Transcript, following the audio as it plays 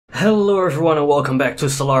Hello everyone and welcome back to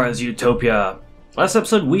Stellaris Utopia. Last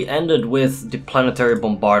episode we ended with the planetary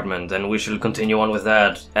bombardment and we shall continue on with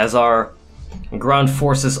that as our ground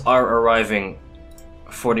forces are arriving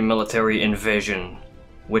for the military invasion,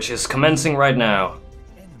 which is commencing right now.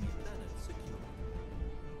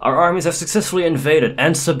 Our armies have successfully invaded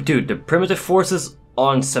and subdued the primitive forces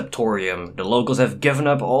on Septorium. The locals have given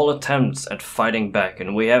up all attempts at fighting back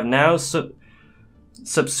and we have now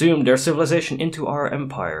subsumed their civilization into our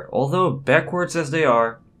empire. Although backwards as they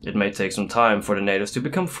are, it may take some time for the natives to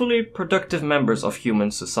become fully productive members of human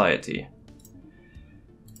society.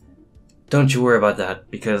 Don't you worry about that,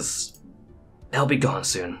 because they'll be gone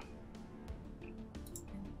soon.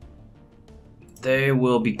 They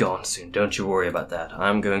will be gone soon, don't you worry about that.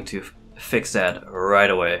 I'm going to fix that right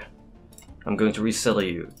away. I'm going to resettle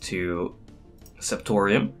you to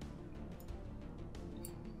Septorium.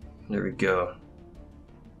 There we go.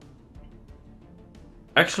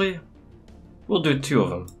 Actually, we'll do two of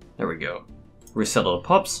them. There we go. Resettle the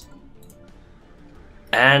pups.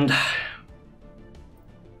 And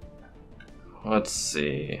let's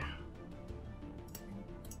see.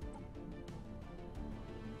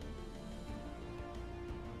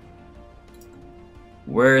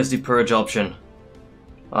 Where is the purge option?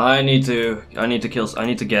 I need to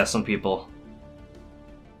gas some people.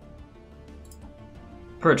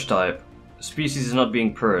 Purge type. Species is not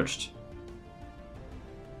being purged.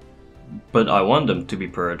 But I want them to be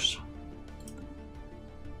purged.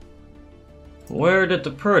 Where did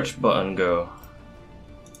the purge button go?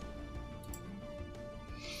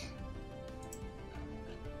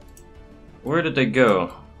 Where did they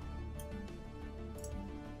go?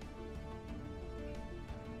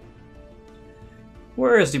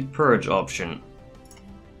 Where is the purge option?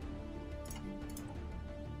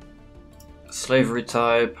 Slavery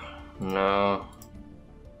type? No.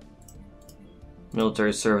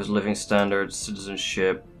 Military service, living standards,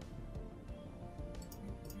 citizenship.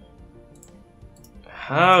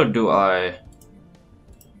 How do I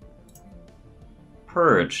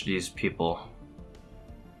purge these people?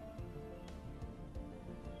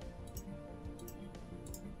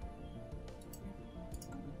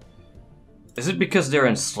 Is it because they're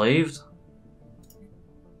enslaved?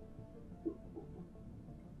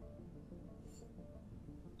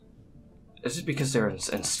 Is it because they're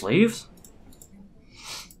enslaved?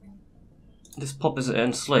 This pup is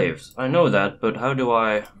enslaved. I know that, but how do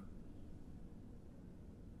I...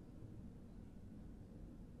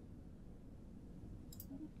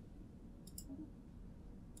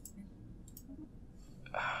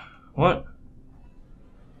 What?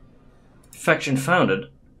 Faction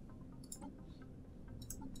founded?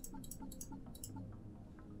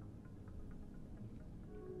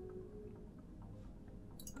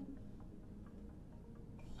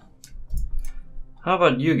 How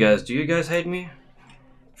about you guys? Do you guys hate me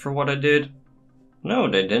for what I did? No,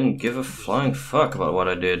 they didn't give a flying fuck about what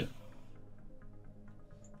I did.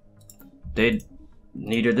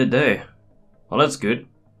 Neither did they. Well, that's good.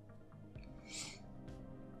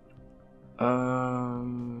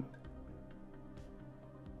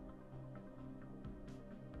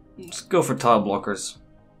 Let's go for tile blockers.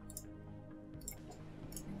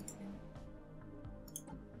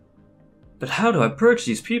 But how do I purge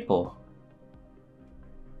these people?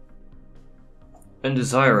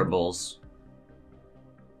 Undesirables.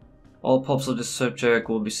 All pups of this subject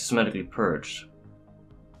will be systematically purged.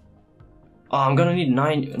 Oh, I'm gonna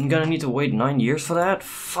need to wait 9 years for that?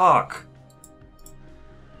 Fuck.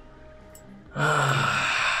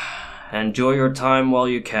 Enjoy your time while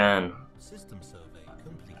you can. System survey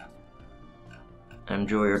complete.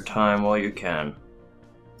 Enjoy your time while you can.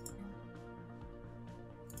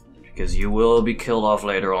 Because you will be killed off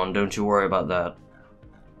later on, don't you worry about that.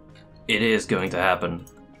 It is going to happen.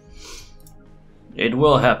 It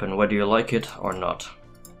will happen whether you like it or not.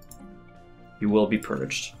 You will be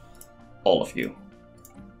purged. All of you.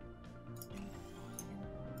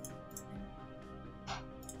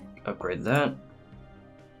 Upgrade that.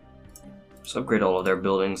 Just upgrade all of their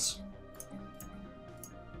buildings.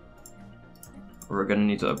 We're gonna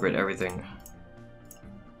need to upgrade everything.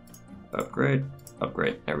 Upgrade,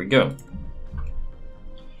 upgrade. There we go.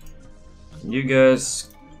 You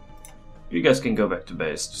guys can go back to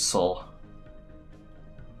base, Sol.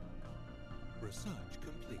 Research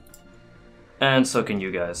complete. And so can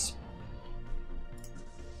you guys.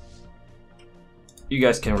 You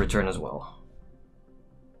guys can return as well.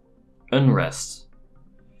 Unrest.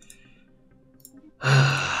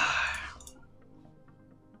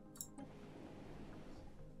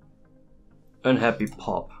 Unhappy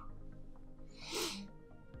pop.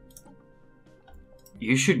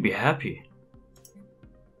 You should be happy.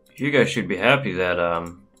 You guys should be happy that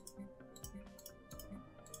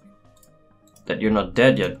that you're not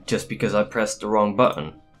dead yet just because I pressed the wrong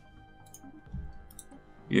button.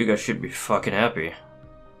 You guys should be fucking happy.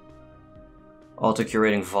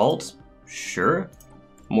 Auto-curating vault? Sure.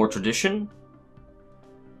 More tradition?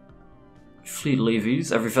 Fleet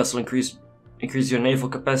levies. Every vessel increase your naval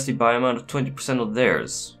capacity by amount of 20% of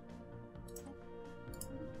theirs.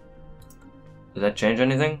 Did that change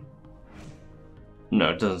anything?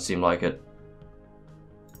 No, it doesn't seem like it.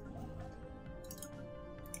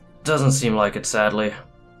 Doesn't seem like it, sadly.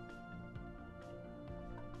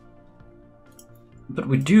 But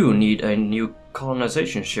we do need a new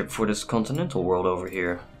colonization ship for this continental world over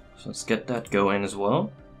here. So let's get that going as well.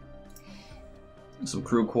 Some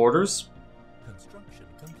crew quarters. Construction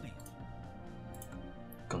complete.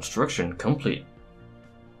 Construction complete.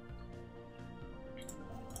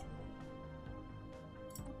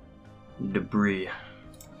 Debris.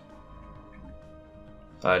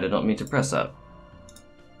 I did not mean to press that.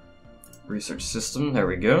 Research system, there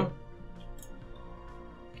we go.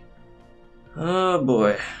 Oh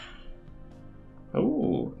boy.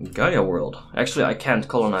 Ooh, Gaia world. Actually, I can't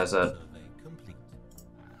colonize that.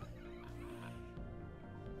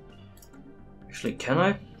 Actually, can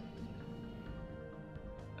I?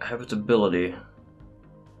 Habitability.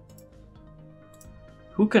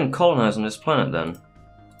 Who can colonize on this planet then?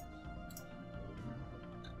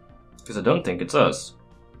 Because I don't think it's us.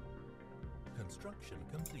 Construction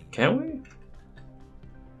complete. Can we?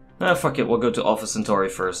 Ah, fuck it, we'll go to Alpha Centauri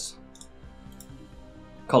first.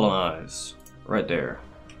 Colonize. Right there.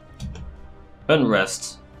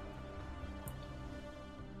 Unrest.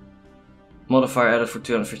 Modifier added for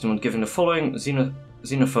 251, giving the following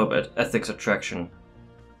xenophobe ethics attraction.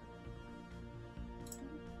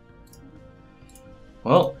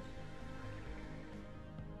 Well.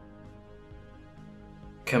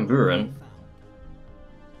 Camburan.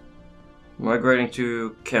 Migrating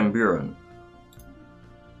to Camburan.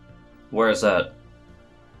 Where is that?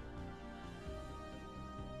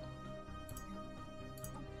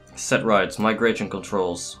 Set rights, migration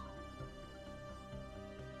controls.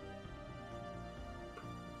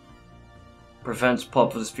 Prevents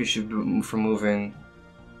pop of the species from moving.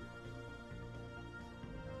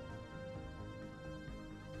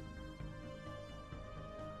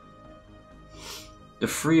 The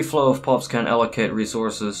free flow of pops can allocate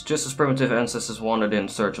resources. Just as primitive ancestors wandered in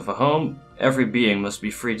search of a home, every being must be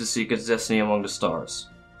free to seek its destiny among the stars.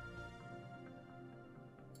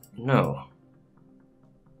 No.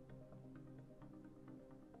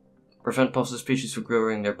 Prevent pops of species from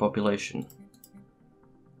growing their population.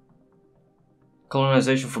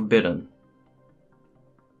 Colonization forbidden.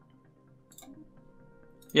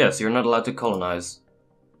 Yes, you're not allowed to colonize.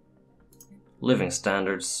 Living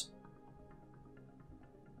standards.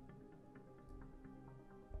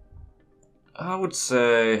 I would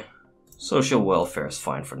say social welfare is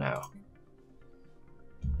fine for now.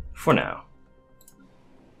 For now.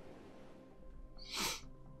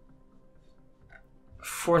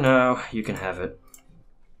 For now, you can have it.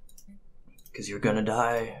 Because you're gonna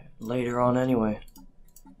die later on anyway.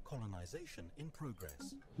 Colonization in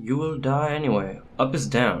progress. You will die anyway. Up is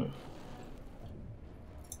down.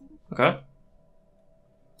 Okay.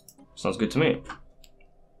 Sounds good to me.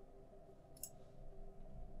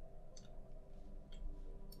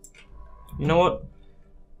 You know what?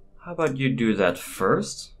 How about you do that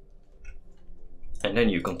first? And then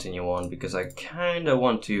you continue on, because I kinda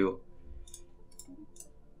want to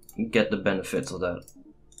get the benefits of that.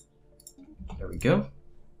 There we go.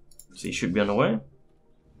 So you should be on the way.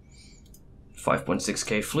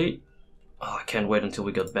 5.6k fleet. Oh, I can't wait until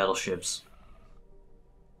we got battleships.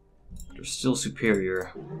 They're still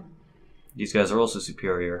superior. These guys are also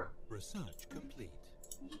superior. Research complete.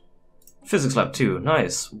 Physics Lab 2,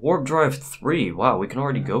 nice. Warp Drive 3, wow, we can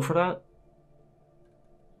already go for that?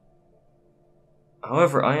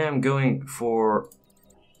 However, I am going for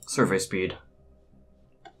survey speed.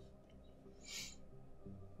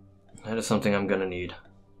 That is something I'm gonna need.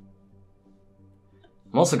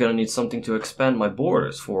 I'm also gonna need something to expand my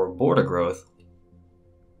borders for border growth.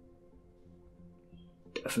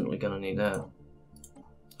 Definitely gonna need that. Oh,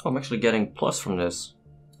 I'm actually getting plus from this.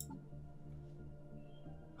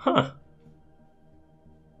 Huh.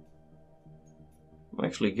 I'm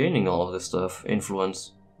actually gaining all of this stuff.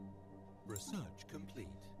 Influence. Research complete.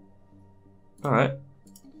 Alright.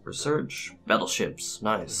 Research. Battleships.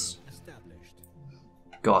 Nice. Established.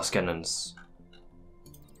 Gauss cannons.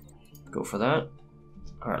 Go for that.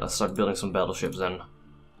 Alright, let's start building some battleships then.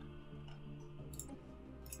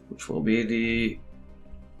 Which will be the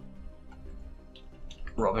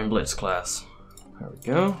Robinblitz class. There we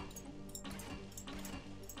go.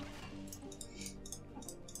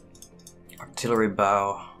 artillery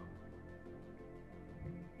bow.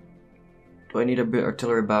 Do I need a bit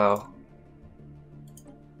artillery bow?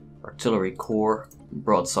 Artillery core,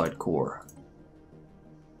 broadside core.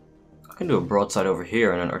 I can do a broadside over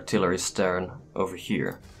here and an artillery stern over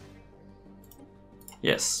here.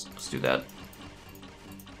 Yes, let's do that.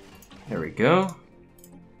 There we go.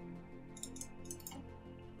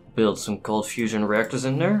 Build some cold fusion reactors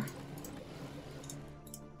in there.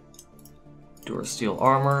 Dura steel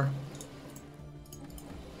armor.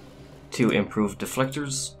 2 improved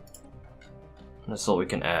deflectors. And that's all we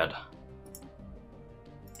can add.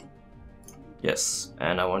 Yes,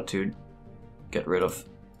 and I want to get rid of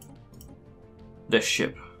this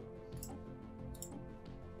ship.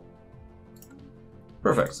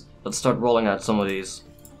 Perfect. Let's start rolling out some of these.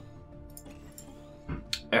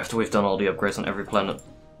 After we've done all the upgrades on every planet.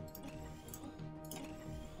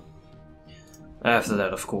 After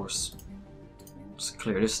that, of course. Let's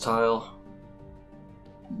clear this tile.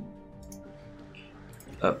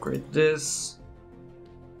 Upgrade this.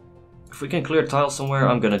 If we can clear tile somewhere,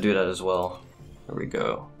 I'm gonna do that as well. There we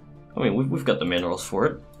go. I mean, we've got the minerals for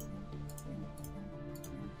it.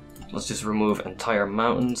 Let's just remove entire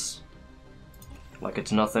mountains. Like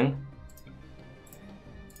it's nothing.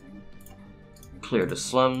 Clear the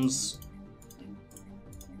slums.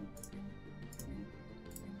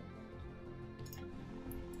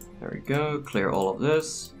 There we go, clear all of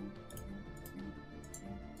this.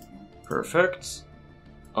 Perfect.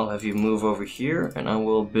 I'll have you move over here and I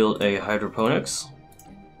will build a hydroponics.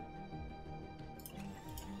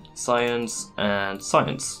 Science and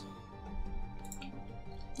science.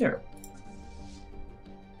 There.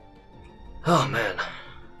 Oh man.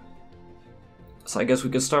 So I guess we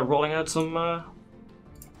could start rolling out some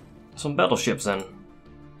battleships then.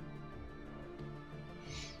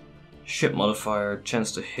 Ship modifier,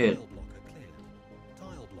 chance to hit.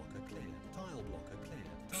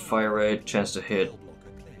 Fire rate, chance to hit.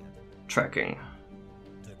 Tracking.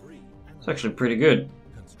 It's actually pretty good.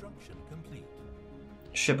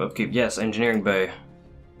 Ship upkeep, yes, engineering bay.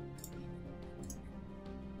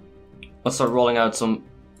 Let's start rolling out some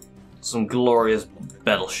glorious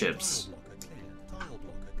battleships.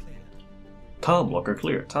 Tile blocker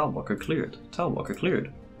cleared, tile blocker cleared, tile blocker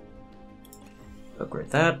cleared. Upgrade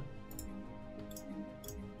that.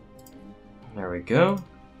 There we go.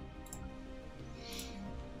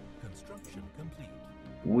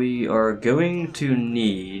 We are going to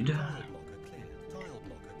need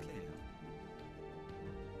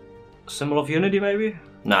Symbol of Unity, maybe?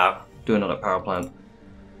 Nah, do another power plant.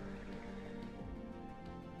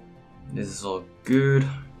 This is all good.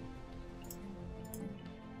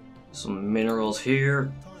 Some minerals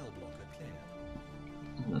here.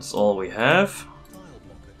 That's all we have.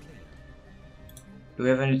 Do we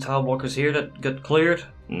have any tile blockers here that got cleared?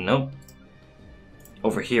 Nope.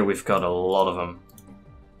 Over here we've got a lot of them.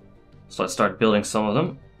 So let's start building some of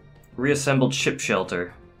them. Reassembled ship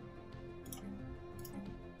shelter.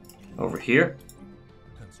 Over here.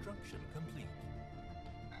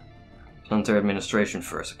 Planetary administration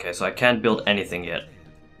first. Okay, so I can't build anything yet.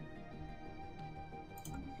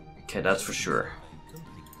 Okay, that's for sure.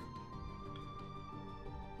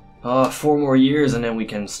 4 more years and then we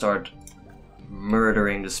can start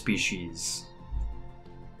murdering the species.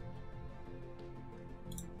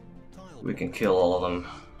 We can kill all of them.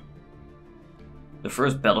 The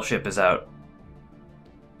first battleship is out.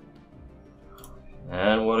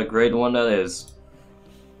 And what a great one that is.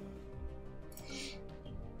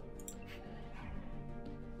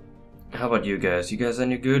 How about you guys? You guys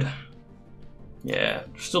any good? Yeah,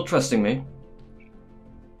 you're still trusting me.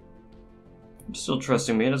 You're still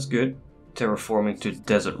trusting me, that's good. Terraforming to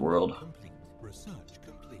desert world.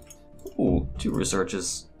 Ooh, 2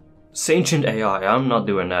 researches. Sentient AI, I'm not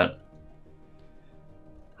doing that.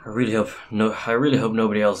 I really hope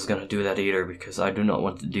nobody else is gonna do that either, because I do not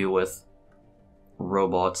want to deal with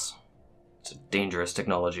robots. It's a dangerous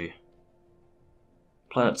technology.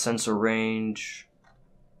 Planet sensor range.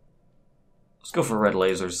 Let's go for red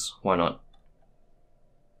lasers, why not?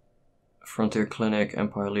 Frontier clinic,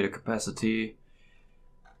 Empire leader capacity.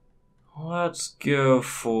 Let's go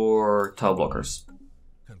for tile blockers.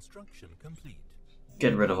 Construction complete.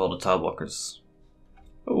 Get rid of all the tile blockers.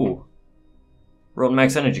 Ooh. Rolled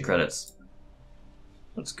max energy credits.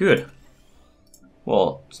 That's good.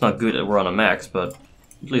 Well, it's not good that we're on a max, but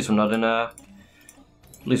at least we're not in a...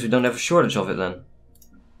 At least we don't have a shortage of it then.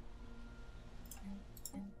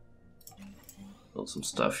 Build some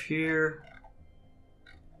stuff here.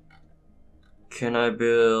 Can I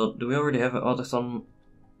build... Do we already have an autothon?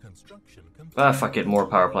 Ah, fuck it, more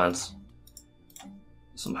power plants.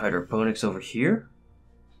 Some hydroponics over here.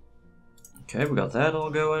 Okay, we got that all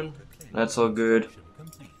going. That's all good.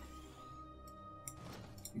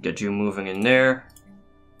 Get you moving in there.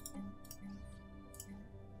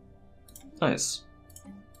 Nice.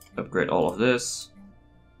 Upgrade all of this.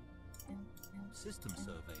 System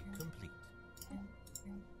survey complete.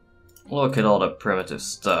 Look at all the primitive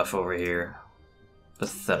stuff over here.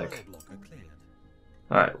 Pathetic.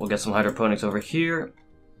 Alright, we'll get some hydroponics over here.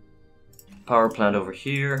 Power plant over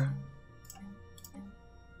here.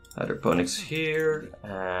 Hydroponics here.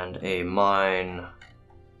 And a mine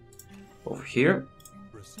over here.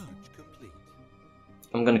 Research complete.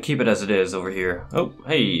 I'm gonna keep it as it is over here. Oh,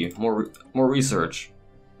 hey, more research.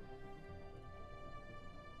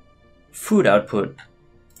 Food output.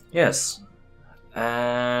 Yes.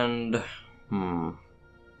 And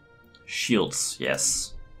shields,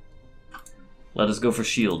 yes. Let us go for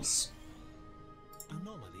shields.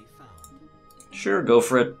 Anomaly found. Sure, go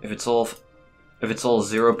for it. If it's all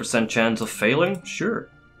 0% chance of failing, sure.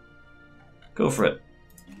 Go for it.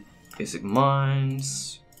 Basic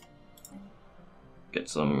mines. Get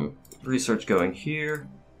some research going here.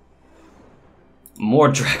 More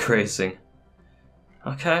drag racing.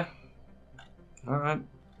 Okay. Alright.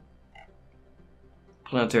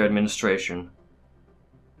 Planetary administration.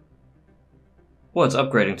 Well, it's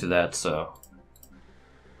upgrading to that, so.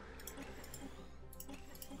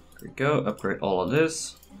 There we go. Upgrade all of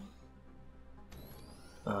this.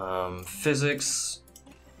 Physics.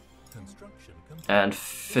 Construction complete. And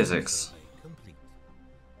physics. Survey complete.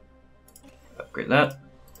 Upgrade that.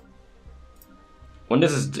 When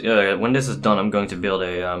this is done, I'm going to build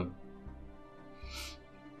a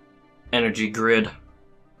energy grid.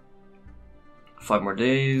 5 more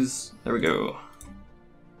days. There we go.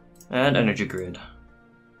 And energy grid.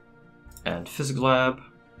 And physics lab.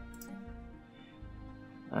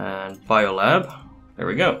 And biolab. There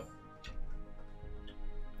we go.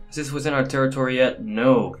 Is this within our territory yet?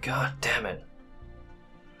 No. God damn it.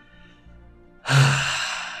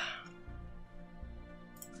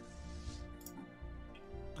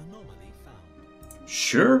 Anomaly found.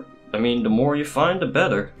 Sure. I mean, the more you find, the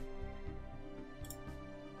better.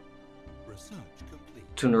 Research complete.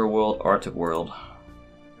 Tundra world, Arctic world.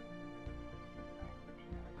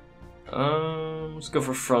 Let's go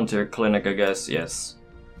for frontier clinic, I guess. Yes.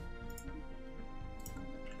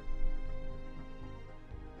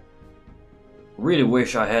 Really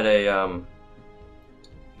wish I had a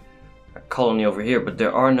colony over here, but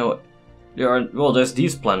there's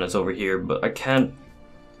these planets over here, but I can't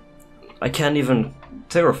even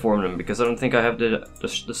terraform them because I don't think I have the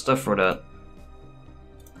stuff for that.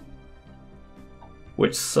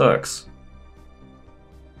 Which sucks.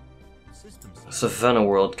 System survey. Savannah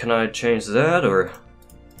world, can I change that or?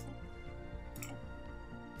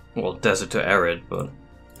 Well, desert to arid, but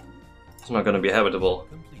it's not gonna be habitable.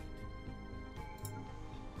 Complete.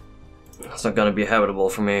 It's not gonna be habitable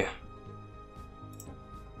for me.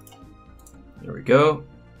 There we go.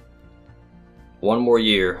 1 more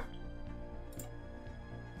year.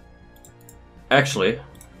 Actually,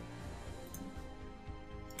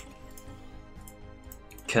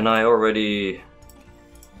 can I already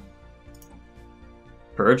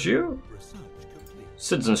purge you? Research complete.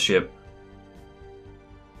 Citizenship.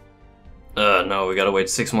 No, we gotta wait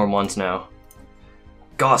 6 more months now.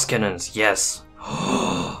 Gauss cannons, yes.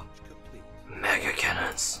 Complete. Mega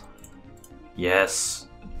cannons. Yes.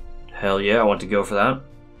 Hell yeah, I want to go for that.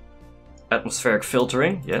 Atmospheric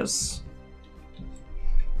filtering, yes.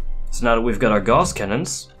 So now that we've got our Gauss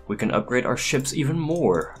cannons, we can upgrade our ships even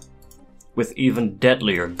more. With even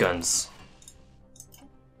deadlier guns.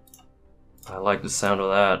 I like the sound of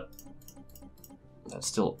that. That's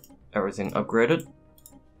still everything upgraded.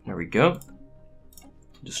 There we go.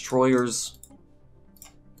 Destroyers.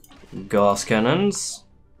 Gauss cannons.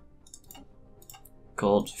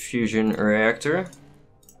 Cold fusion reactor.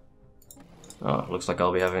 Oh, looks like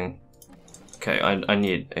I'll be having... Okay, I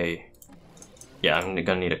need a... Yeah, I'm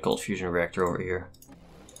gonna need a cold fusion reactor over here.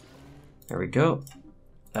 There we go.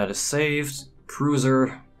 That is saved.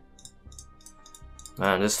 Cruiser.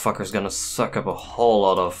 Man, this fucker's gonna suck up a whole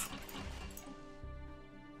lot of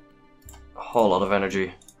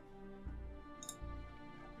energy.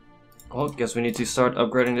 Well, guess we need to start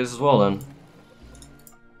upgrading this as well then.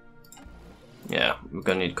 Yeah, we're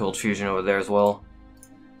gonna need cold fusion over there as well.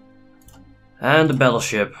 And the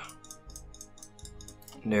battleship.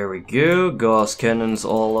 There we go. Gauss cannons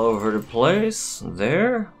all over the place.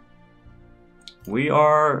 There. We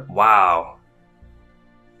are... Wow.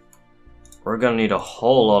 We're gonna need a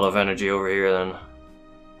whole lot of energy over here then.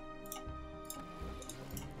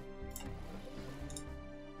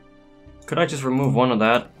 Could I just remove one of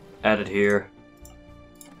that? Add it here.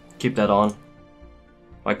 keep that on?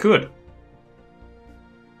 I could.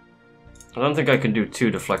 I don't think I can do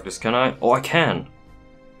 2 deflectors, can I? Oh, I can!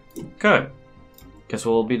 Okay. Guess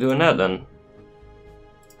we'll be doing that then.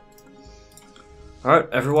 Alright,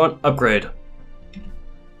 everyone, upgrade.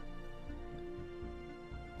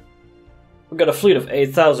 We've got a fleet of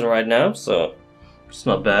 8,000 right now, so it's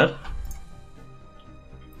not bad.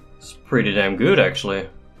 It's pretty damn good, actually.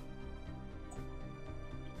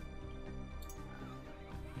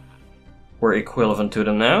 We're equivalent to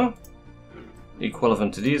them now.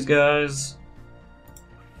 Equivalent to these guys.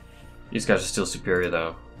 These guys are still superior,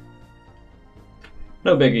 though.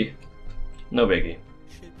 No biggie. No biggie.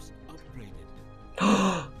 Ships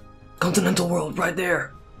upgraded. Continental world right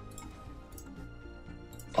there.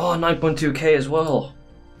 Oh, 9.2k as well.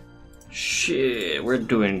 Shit, we're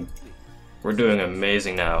doing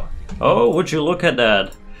amazing now. Oh, would you look at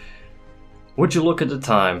that? Would you look at the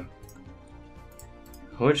time?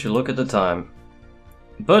 Would you look at the time?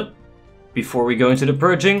 But before we go into the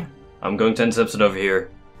purging, I'm going to end this episode over here.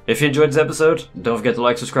 If you enjoyed this episode, don't forget to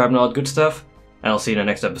like, subscribe, and all that good stuff. And I'll see you in the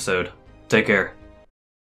next episode. Take care.